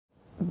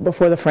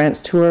before the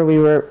France tour, we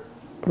were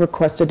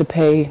requested to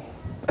pay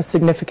a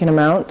significant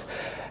amount.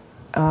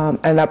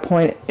 At that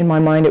point, in my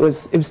mind, it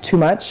was too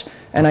much,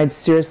 and I'd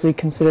seriously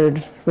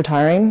considered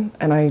retiring.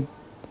 And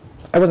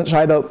I wasn't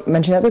shy about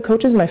mentioning that to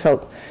coaches, and I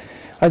felt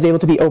I was able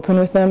to be open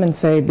with them and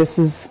say, this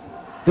is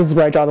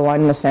where I draw the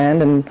line in the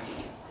sand, and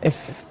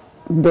if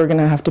we're going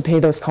to have to pay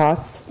those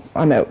costs,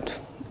 I'm out.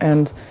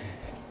 And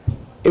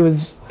it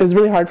was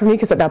really hard for me,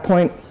 because at that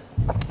point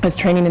I was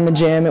training in the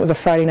gym. It was a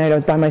Friday night. I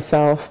was by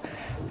myself,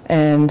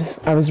 and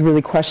I was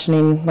really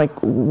questioning, like,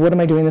 what am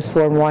I doing this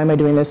for, and why am I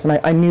doing this? And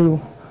I knew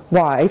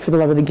why, for the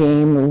love of the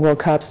game, the World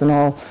Cups, and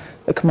all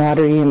the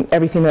camaraderie and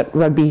everything that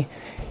rugby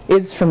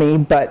is for me,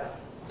 but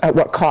at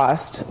what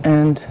cost?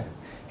 And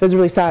it was a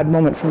really sad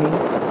moment for me.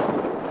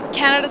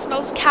 Canada's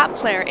most capped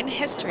player in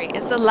history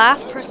is the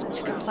last person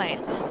to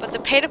complain, but the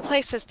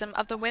pay-to-play system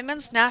of the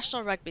women's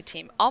national rugby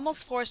team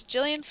almost forced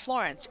Gillian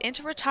Florence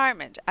into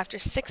retirement after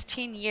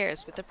 16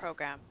 years with the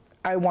program.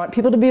 I want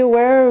people to be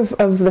aware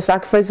of the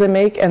sacrifices I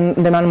make and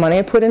the amount of money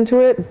I put into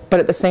it, but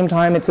at the same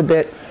time it's a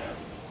bit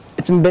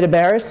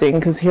embarrassing,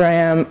 because here I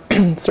am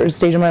sort of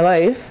stage of my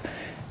life,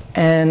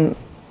 and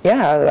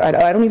yeah,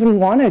 I don't even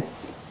want to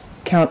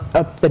count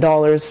up the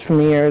dollars from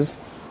the years.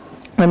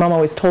 My mom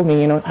always told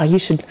me, you know, you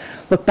should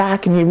look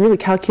back and you really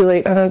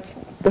calculate.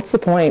 What's the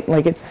point?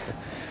 Like, it's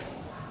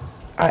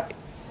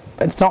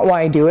not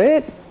why I do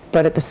it,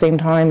 but at the same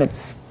time,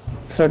 it's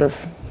sort of,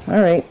 all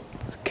right,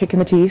 it's a kick in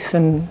the teeth,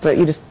 but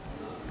you just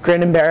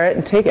grin and bear it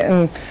and take it.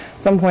 And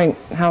at some point,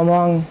 how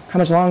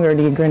much longer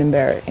do you grin and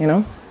bear it, you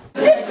know?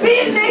 It's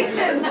me,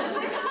 Nathan!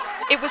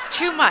 It was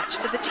too much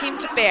for the team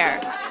to bear,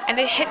 and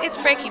it hit its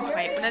breaking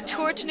point when a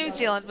tour to New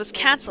Zealand was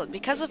cancelled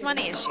because of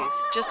money issues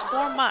just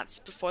 4 months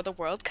before the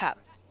World Cup.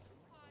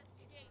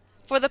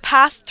 For the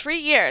past 3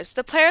 years,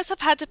 the players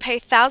have had to pay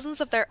thousands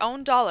of their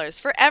own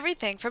dollars for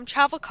everything from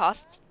travel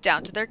costs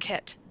down to their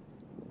kit.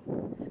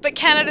 But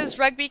Canada's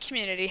rugby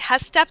community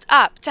has stepped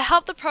up to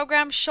help the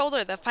program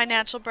shoulder the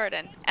financial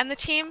burden, and the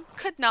team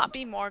could not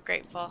be more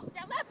grateful.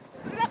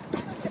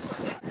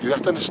 You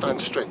have to understand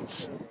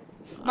strengths.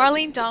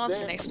 Marlene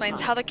Donaldson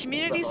explains how the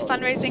community's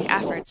fundraising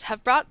efforts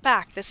have brought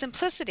back the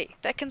simplicity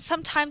that can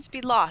sometimes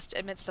be lost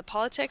amidst the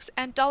politics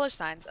and dollar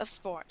signs of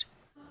sport.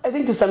 I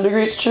think to some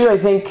degree it's true. I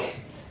think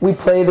we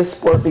play this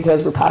sport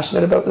because we're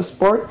passionate about the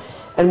sport,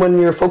 and when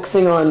you're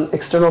focusing on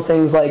external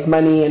things like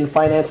money and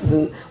finances,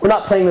 and we're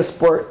not playing the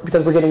sport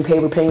because we're getting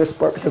paid, we're playing the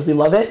sport because we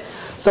love it.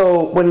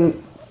 So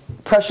when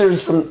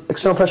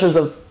external pressures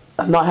of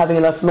not having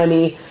enough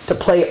money to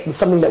play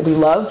something that we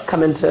love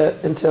come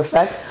into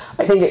effect,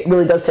 I think it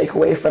really does take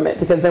away from it,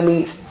 because then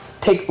we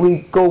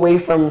go away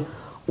from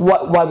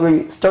why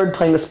we started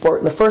playing the sport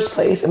in the first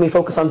place, and we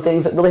focus on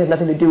things that really have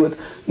nothing to do with,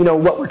 you know,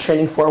 what we're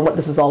training for and what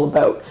this is all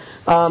about.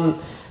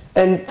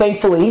 And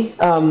thankfully,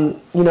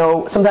 you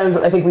know, sometimes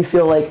I think we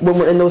feel like when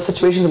we're in those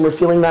situations and we're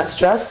feeling that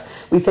stress,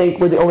 we think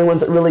we're the only ones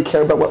that really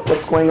care about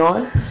what's going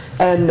on.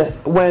 And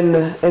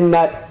when in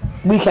that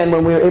weekend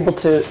when we were able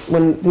to,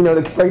 when, you know,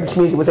 the rugby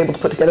community was able to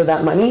put together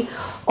that money,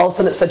 all of a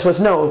sudden it said to us,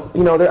 no,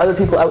 you know, there are other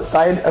people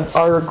outside of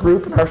our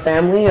group and our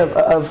family,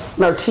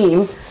 of our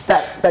team,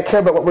 that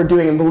care about what we're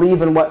doing and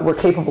believe in what we're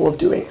capable of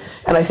doing.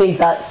 And I think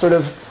that sort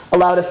of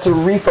allowed us to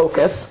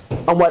refocus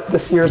on what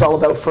this year is all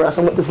about for us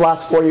and what this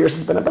last 4 years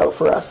has been about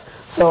for us.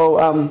 So,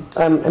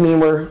 I mean,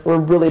 we're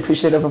really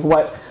appreciative of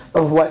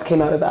what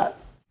came out of that.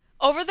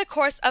 Over the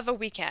course of a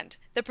weekend,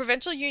 the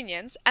provincial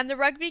unions and the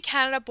Rugby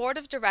Canada Board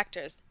of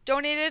Directors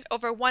donated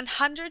over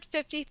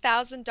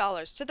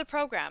 $150,000 to the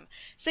program,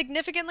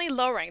 significantly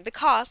lowering the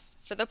costs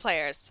for the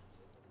players.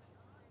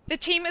 The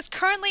team is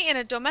currently in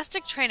a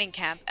domestic training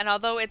camp, and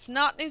although it's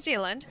not New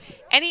Zealand,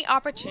 any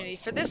opportunity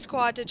for this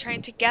squad to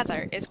train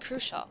together is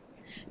crucial.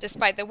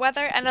 Despite the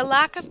weather and a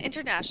lack of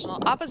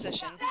international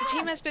opposition, the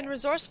team has been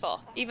resourceful,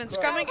 even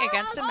scrumming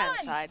against a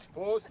men's side.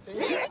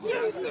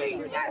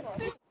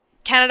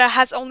 Canada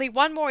has only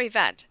one more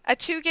event, a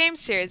 2-game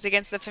series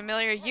against the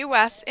familiar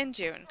US in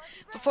June,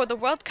 before the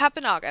World Cup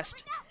in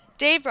August.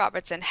 Dave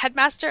Robertson,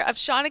 headmaster of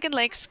Shawnigan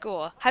Lake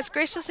School, has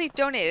graciously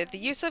donated the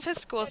use of his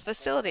school's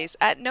facilities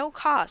at no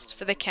cost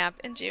for the camp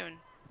in June.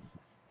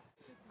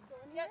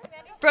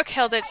 Brooke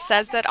Hilditch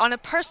says that on a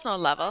personal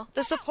level,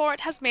 the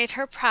support has made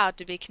her proud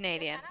to be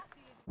Canadian.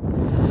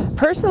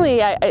 Personally,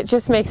 it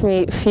just makes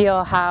me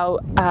feel how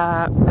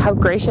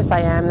gracious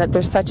I am that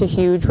there's such a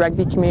huge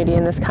rugby community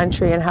in this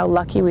country, and how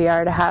lucky we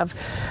are to have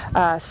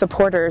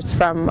supporters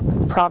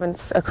from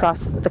province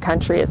across the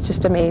country. It's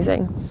just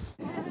amazing.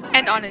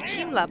 And on a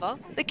team level,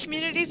 the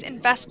community's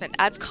investment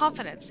adds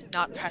confidence,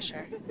 not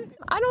pressure.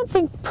 I don't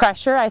think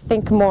pressure, I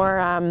think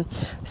more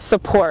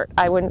support.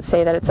 I wouldn't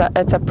say that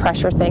it's a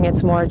pressure thing,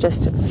 it's more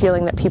just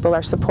feeling that people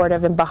are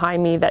supportive and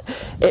behind me, that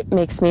it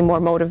makes me more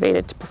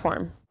motivated to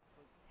perform.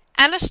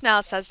 Anna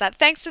Schnell says that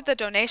thanks to the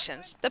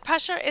donations, the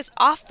pressure is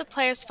off the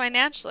players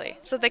financially,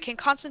 so they can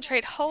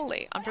concentrate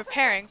wholly on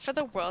preparing for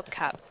the World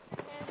Cup.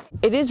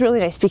 It is really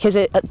nice because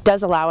it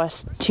does allow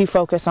us to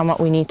focus on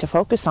what we need to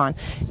focus on.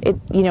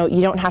 You know,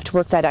 you don't have to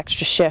work that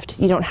extra shift.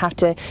 You don't have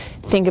to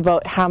think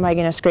about how am I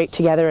going to scrape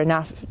together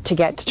enough to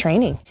get to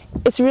training.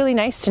 it's really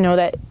nice to know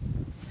that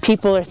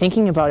people are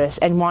thinking about us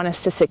and want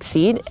us to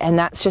succeed, and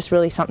that's just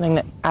really something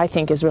that I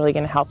think is really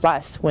going to help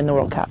us win the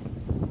World Cup.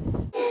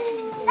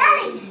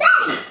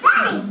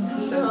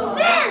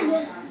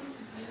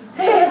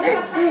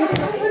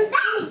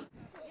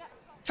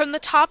 From the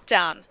top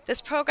down,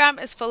 this program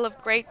is full of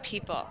great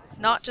people,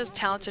 not just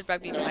talented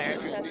rugby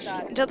players.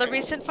 Until the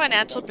recent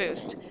financial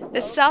boost,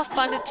 this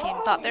self-funded team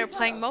thought they were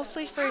playing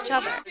mostly for each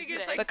other.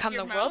 But come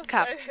the World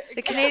Cup,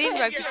 the Canadian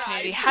rugby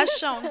community has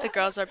shown the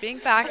girls are being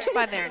backed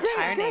by their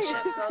entire nation.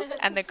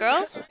 And the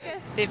girls,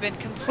 they've been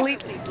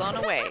completely blown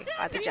away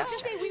by the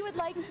gesture.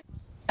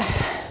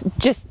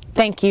 Just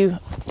thank you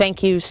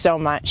so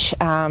much.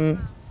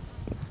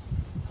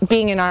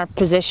 Being in our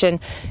position,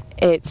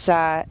 it's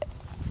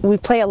we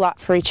play a lot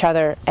for each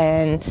other,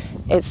 and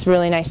it's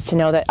really nice to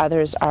know that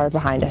others are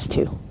behind us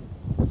too.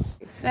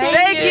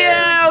 Thank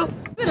you!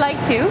 We would like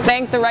to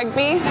thank the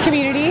rugby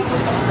community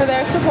for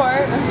their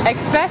support,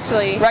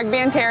 especially Rugby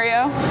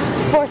Ontario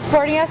for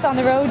supporting us on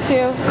the road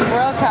to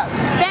World Cup.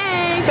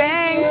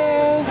 Thanks!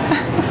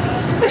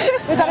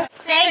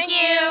 Thank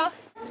you!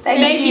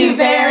 Thank you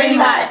very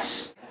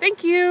much!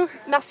 Thank you!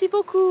 Merci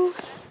beaucoup!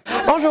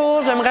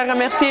 Bonjour, j'aimerais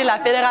remercier la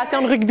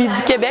Fédération de rugby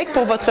du Québec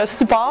pour votre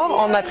support.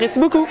 On apprécie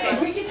beaucoup.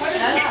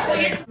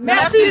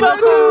 Merci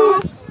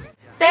beaucoup!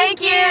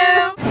 Thank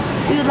you!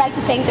 We would like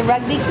to thank the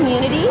rugby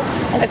community,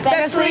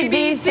 Especially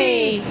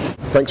BC!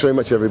 Thanks very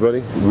much,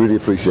 everybody. Really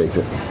appreciate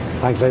it.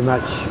 Thanks very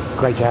much.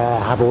 Great to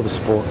have all the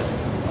support.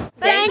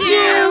 Thank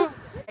you!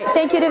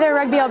 Thank you to the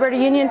Rugby Alberta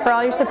Union for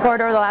all your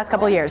support over the last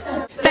couple of years.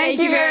 Thank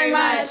you very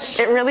much!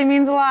 It really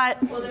means a lot.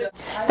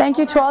 Thank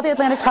you to all the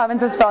Atlantic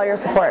provinces for all your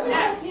support.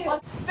 Thank you,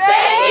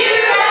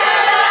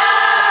 Canada!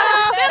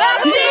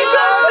 Merci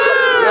beaucoup!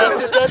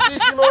 Grazie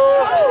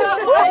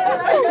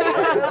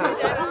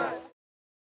tantissimo!